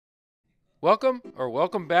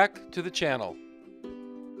Welcome back to the channel.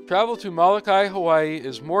 Travel to Molokai, Hawaii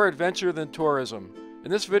is more adventure than tourism. In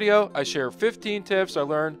this video, I share 15 tips I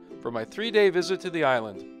learned from my 3-day visit to the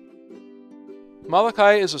island.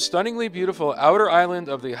 Molokai is a stunningly beautiful outer island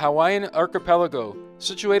of the Hawaiian Archipelago,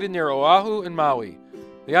 situated near Oahu and Maui.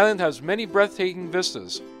 The island has many breathtaking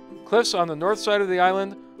vistas. Cliffs on the north side of the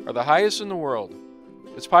island are the highest in the world.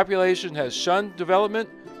 Its population has shunned development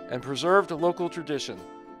and preserved local tradition.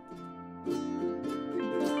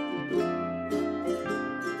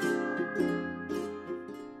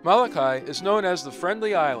 Molokai is known as the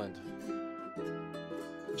Friendly Island.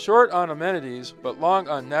 Short on amenities, but long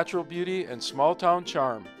on natural beauty and small-town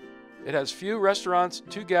charm. It has few restaurants,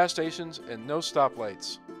 2 gas stations, and no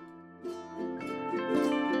stoplights.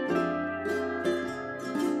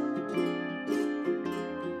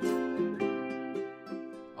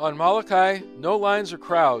 On Molokai, no lines or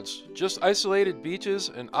crowds, just isolated beaches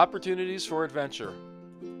and opportunities for adventure.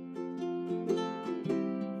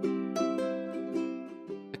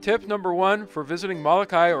 Tip number 1 for visiting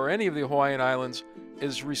Molokai or any of the Hawaiian Islands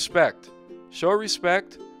is respect. Show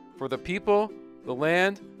respect for the people, the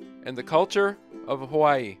land, and the culture of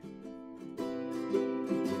Hawaii.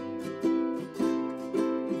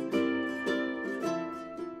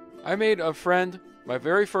 I made a friend my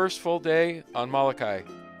very first full day on Molokai.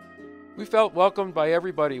 We felt welcomed by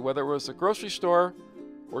everybody, whether it was the grocery store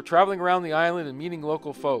or traveling around the island and meeting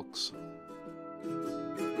local folks.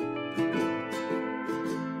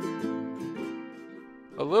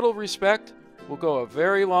 A little respect will go a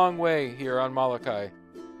very long way here on Molokai.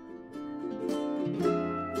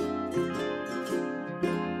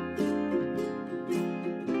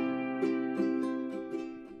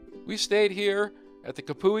 We stayed here at the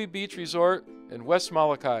Kepuhi Beach Resort in West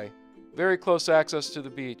Molokai. Very close access to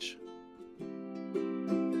the beach.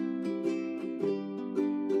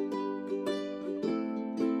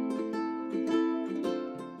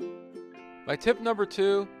 My tip number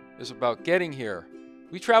 2 is about getting here.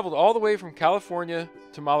 We traveled all the way from California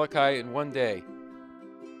to Molokai in one day.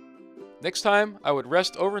 Next time, I would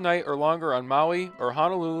rest overnight or longer on Maui or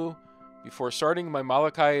Honolulu before starting my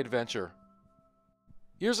Molokai adventure.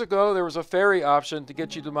 Years ago, there was a ferry option to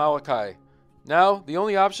get you to Molokai. Now, the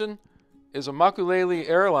only option is a Makulele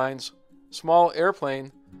Airlines small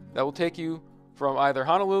airplane that will take you from either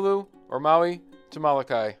Honolulu or Maui to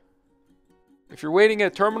Molokai. If you're waiting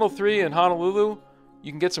at Terminal 3 in Honolulu,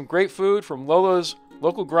 you can get some great food from Lola's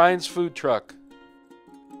Local Grinds food truck.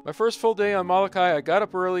 My first full day on Molokai, I got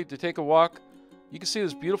up early to take a walk. You can see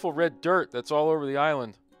this beautiful red dirt that's all over the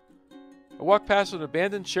island. I walked past an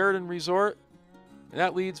abandoned Sheraton resort, and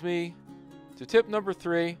that leads me to tip number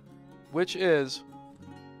 3, which is,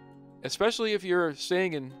 especially if you're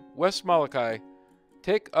staying in West Molokai,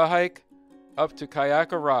 take a hike up to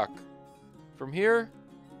Kayaka Rock. From here,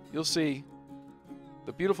 you'll see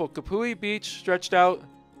the beautiful Kepuhi Beach stretched out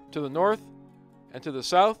to the north and to the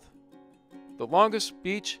south, the longest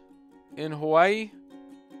beach in Hawaii.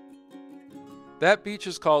 That beach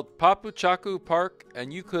is called Papohaku Park,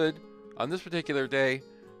 and you could, on this particular day,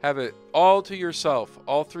 have it all to yourself,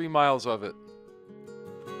 all 3 miles of it.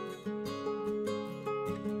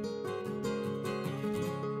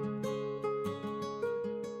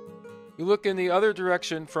 You look in the other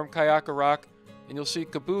direction from Kayaka Rock, and you'll see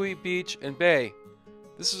Kepuhi Beach and Bay.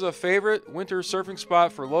 This is a favorite winter surfing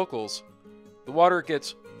spot for locals. The water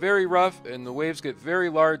gets very rough and the waves get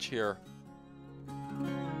very large here.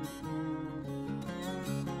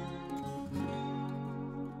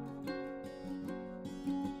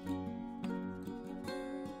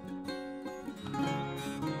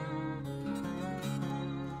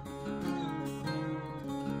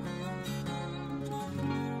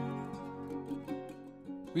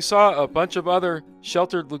 We saw a bunch of other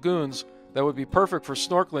sheltered lagoons that would be perfect for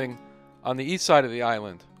snorkeling on the east side of the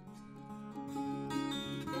island.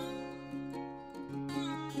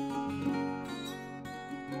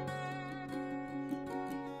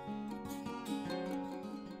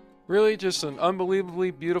 Really just an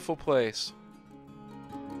unbelievably beautiful place.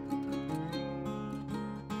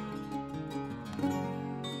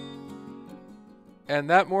 And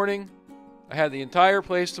that morning, I had the entire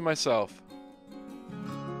place to myself.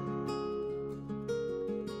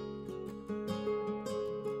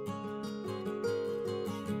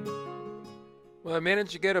 Well, I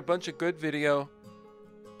managed to get a bunch of good video,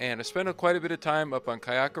 and I spent quite a bit of time up on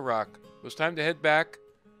Kayaka Rock. It was time to head back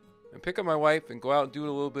and pick up my wife and go out and do a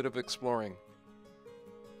little bit of exploring.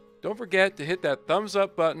 Don't forget to hit that thumbs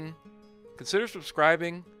up button, consider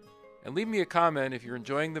subscribing, and leave me a comment if you're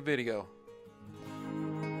enjoying the video.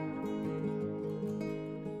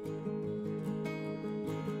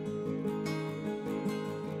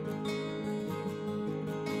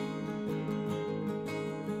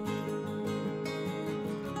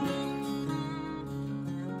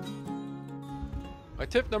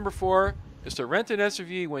 tip number 4 is to rent an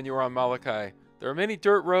SUV when you are on Molokai. There are many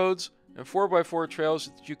dirt roads and 4x4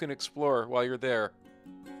 trails that you can explore while you're there.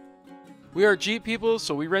 We are Jeep people,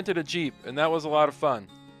 so we rented a Jeep, and that was a lot of fun.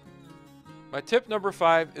 My tip number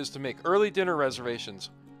 5 is to make early dinner reservations.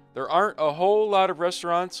 There aren't a whole lot of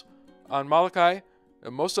restaurants on Molokai,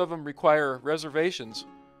 and most of them require reservations.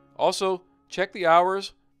 Also, check the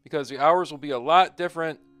hours, because the hours will be a lot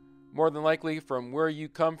different, more than likely, from where you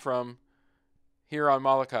come from here on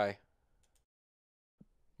Molokai.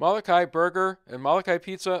 Molokai Burger and Molokai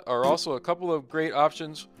Pizza are also a couple of great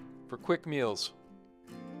options for quick meals.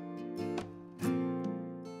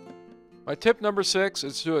 My tip number 6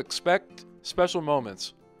 is to expect special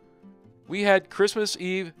moments. We had Christmas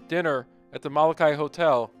Eve dinner at the Molokai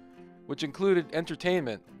Hotel, which included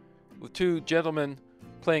entertainment, with 2 gentlemen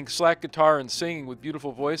playing slack guitar and singing with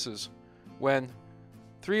beautiful voices, when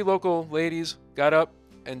 3 local ladies got up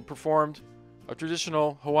and performed a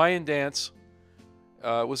traditional Hawaiian dance.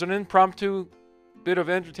 It was an impromptu bit of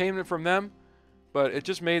entertainment from them, but it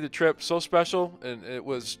just made the trip so special, and it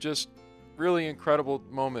was just really incredible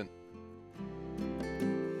moment.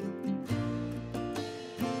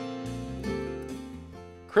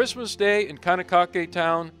 Christmas Day in Kanakake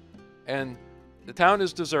Town, and the town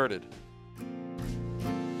is deserted.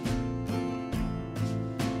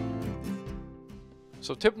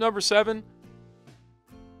 So tip number 7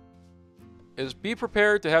 is be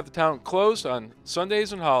prepared to have the town closed on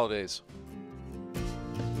Sundays and holidays.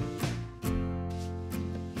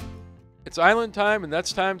 It's island time, and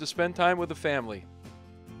that's time to spend time with the family.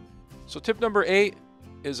 So tip number 8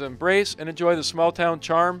 is embrace and enjoy the small town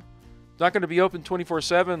charm. It's not going to be open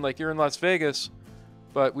 24/7 like you're in Las Vegas,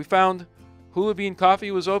 but we found Hula Bean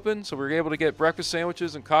Coffee was open, so we were able to get breakfast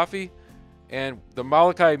sandwiches and coffee, and the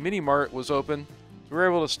Molokai Mini Mart was open, so we were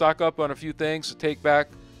able to stock up on a few things to take back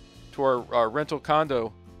to our rental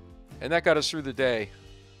condo, and that got us through the day.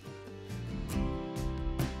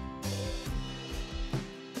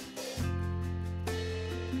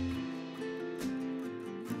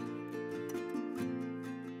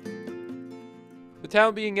 The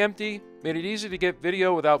town being empty made it easy to get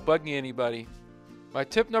video without bugging anybody. My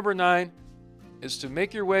tip number 9 is to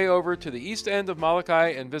make your way over to the east end of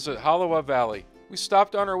Molokai and visit Halawa Valley. We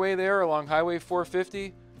stopped on our way there along Highway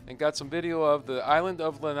 450 and got some video of the island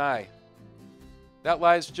of Lanai. That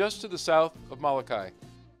lies just to the south of Molokai.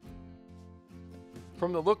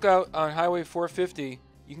 From the lookout on Highway 450,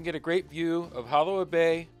 you can get a great view of Halawa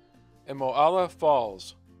Bay and Moala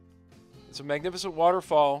Falls. It's a magnificent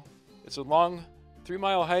waterfall. It's a long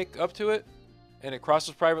 3-mile hike up to it, and it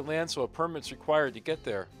crosses private land, so a permit's required to get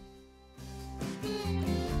there.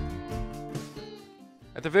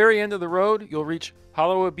 At the very end of the road, you'll reach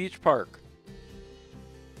Halawa Beach Park.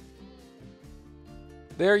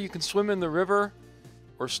 There you can swim in the river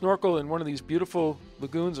or snorkel in one of these beautiful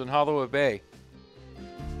lagoons in Halawa Bay.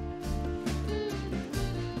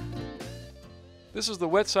 This is the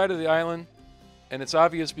wet side of the island, and it's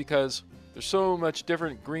obvious because there's so much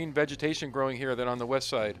different green vegetation growing here than on the west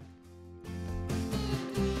side.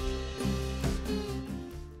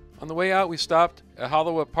 On the way out, we stopped at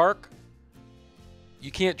Halawa Park.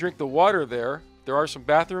 You can't drink the water there. There are some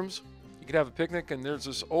bathrooms. You can have a picnic, and there's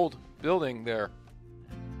this old building there.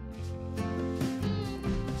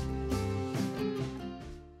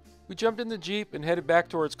 We jumped in the Jeep and headed back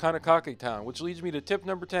towards Kanakake Town, which leads me to tip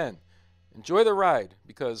number 10. Enjoy the ride,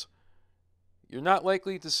 because you're not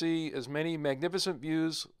likely to see as many magnificent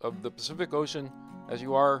views of the Pacific Ocean as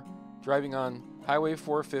you are driving on Highway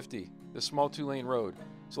 450, this small 2-lane road.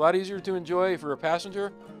 It's a lot easier to enjoy if you're a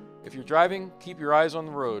passenger. If you're driving, keep your eyes on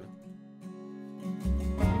the road.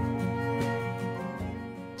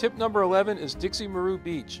 Tip number 11 is Dixie Maru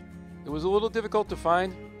Beach. It was a little difficult to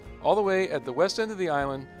find, all the way at the west end of the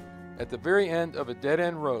island, at the very end of a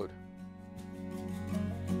dead-end road.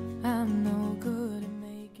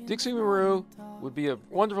 Dixie Maru would be a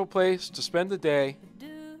wonderful place to spend the day.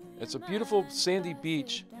 It's a beautiful sandy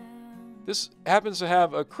beach. This happens to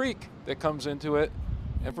have a creek that comes into it,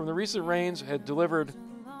 and from the recent rains had delivered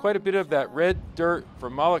quite a bit of that red dirt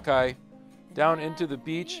from Molokai down into the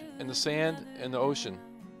beach and the sand and the ocean.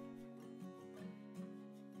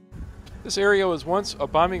 This area was once a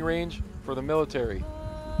bombing range for the military.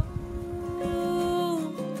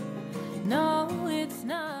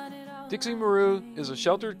 Dixie Maru is a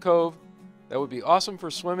sheltered cove that would be awesome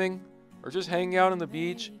for swimming or just hanging out on the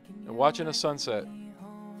beach and watching a sunset.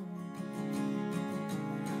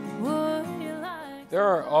 There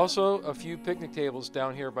are also a few picnic tables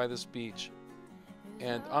down here by this beach.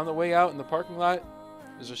 And on the way out in the parking lot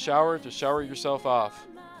is a shower to shower yourself off.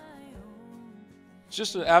 It's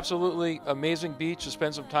just an absolutely amazing beach to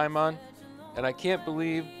spend some time on, and I can't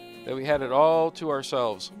believe that we had it all to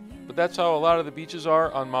ourselves. But that's how a lot of the beaches are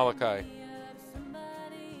on Molokai.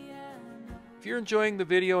 If you're enjoying the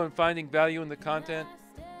video and finding value in the content,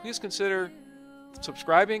 please consider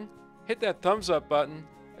subscribing, hit that thumbs up button,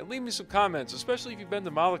 and leave me some comments, especially if you've been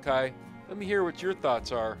to Molokai. Let me hear what your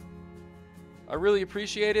thoughts are. I really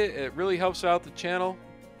appreciate it. It really helps out the channel.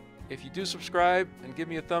 If you do subscribe and give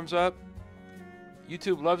me a thumbs up,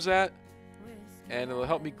 YouTube loves that, and it'll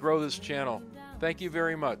help me grow this channel. Thank you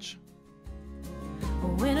very much.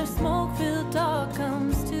 When a smoke-filled dark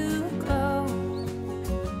comes too close.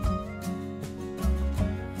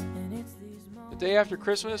 The day after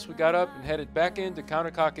Christmas, we got up and headed back into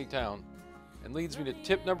Kaunakake town, and leads me to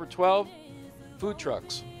tip number 12, food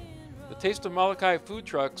trucks. The Taste of Molokai food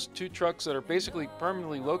trucks, 2 trucks that are basically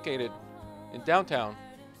permanently located in downtown,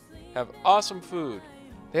 have awesome food.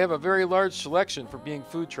 They have a very large selection for being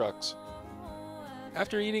food trucks.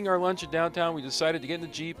 After eating our lunch in downtown, we decided to get in the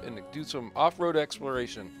Jeep and do some off-road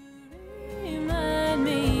exploration.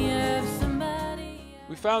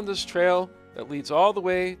 We found this trail that leads all the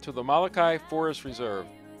way to the Molokai Forest Reserve.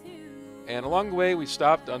 And along the way, we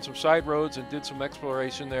stopped on some side roads and did some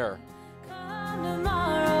exploration there.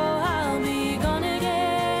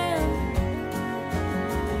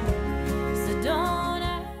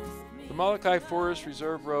 The Molokai Forest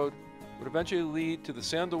Reserve Road would eventually lead to the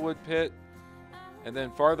Sandalwood Pit, and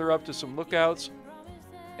then farther up to some lookouts,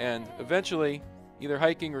 and eventually, either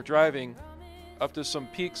hiking or driving, up to some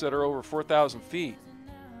peaks that are over 4,000 feet.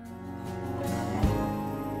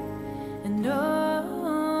 And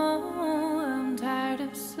oh, I'm tired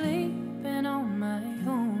of sleeping on my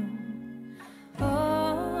own.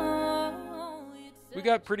 Oh, we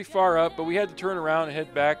got pretty far up, but we had to turn around and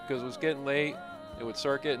head back because it was getting late. It would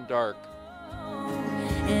start getting dark.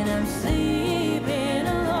 And I'm sleeping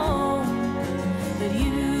alone, but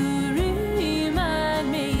you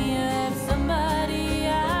remind me of somebody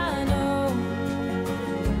I know.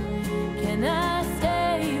 Can I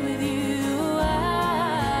stay with you?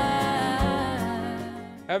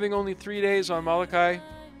 Having only 3 days on Molokai,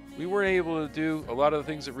 we weren't able to do a lot of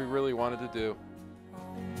the things that we really wanted to do.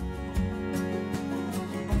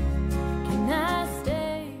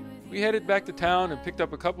 We headed back to town and picked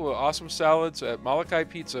up a couple of awesome salads at Molokai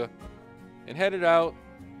Pizza and headed out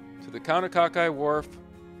to the Kaunakake Wharf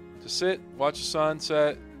to sit, watch the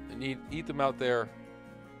sunset, and eat them out there.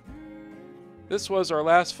 This was our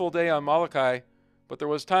last full day on Molokai, but there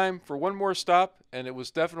was time for one more stop, and it was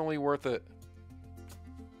definitely worth it.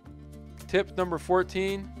 Tip number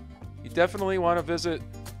 14, you definitely want to visit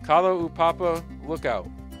Kalaupapa Lookout.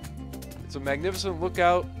 It's a magnificent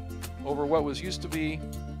lookout over what was used to be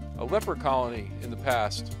a leper colony in the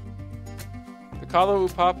past. The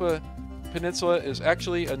Kalaupapa Peninsula is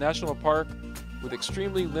actually a national park with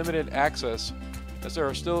extremely limited access, as there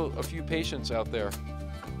are still a few patients out there.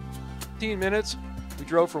 15 minutes, we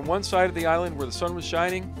drove from one side of the island where the sun was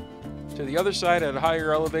shining to the other side at a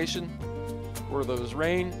higher elevation where there was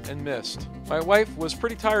rain and mist. My wife was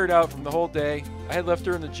pretty tired out from the whole day. I had left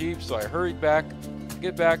her in the Jeep, so I hurried back to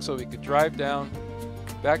get back so we could drive down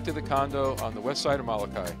back to the condo on the west side of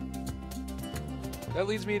Molokai. That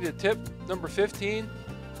leads me to tip number 15,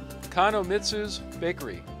 Kano Mitsu's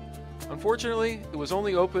Bakery. Unfortunately, it was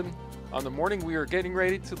only open on the morning we were getting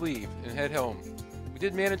ready to leave and head home. We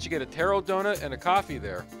did manage to get a taro donut and a coffee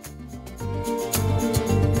there.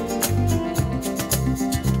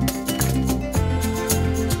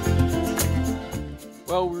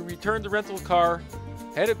 Well, we returned the rental car,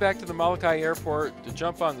 headed back to the Molokai airport to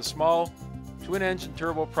jump on the small twin-engine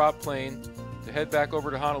turboprop plane to head back over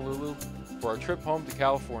to Honolulu for our trip home to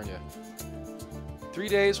California. 3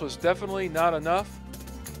 days was definitely not enough.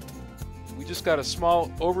 We just got a small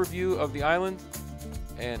overview of the island,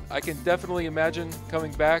 and I can definitely imagine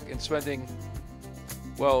coming back and spending,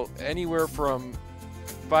 well, anywhere from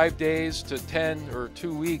 5 days to 10 or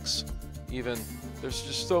 2 weeks even. There's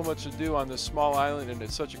just so much to do on this small island, and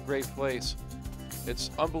it's such a great place. It's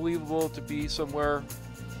unbelievable to be somewhere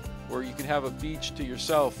where you can have a beach to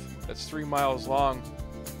yourself that's 3 miles long,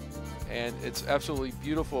 and it's absolutely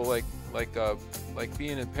beautiful, like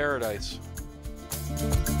being in paradise.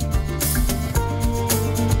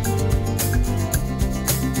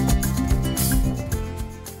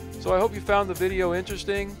 So I hope you found the video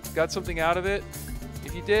interesting, got something out of it.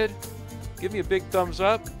 If you did, give me a big thumbs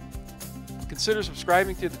up, consider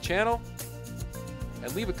subscribing to the channel,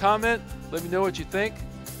 and leave a comment. Let me know what you think.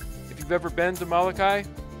 If you've ever been to Molokai,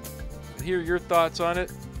 and hear your thoughts on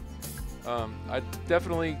it. I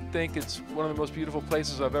definitely think it's one of the most beautiful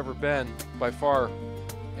places I've ever been, by far,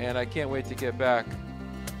 and I can't wait to get back.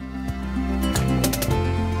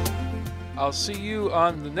 I'll see you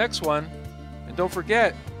on the next one. And don't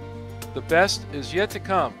forget, the best is yet to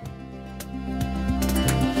come.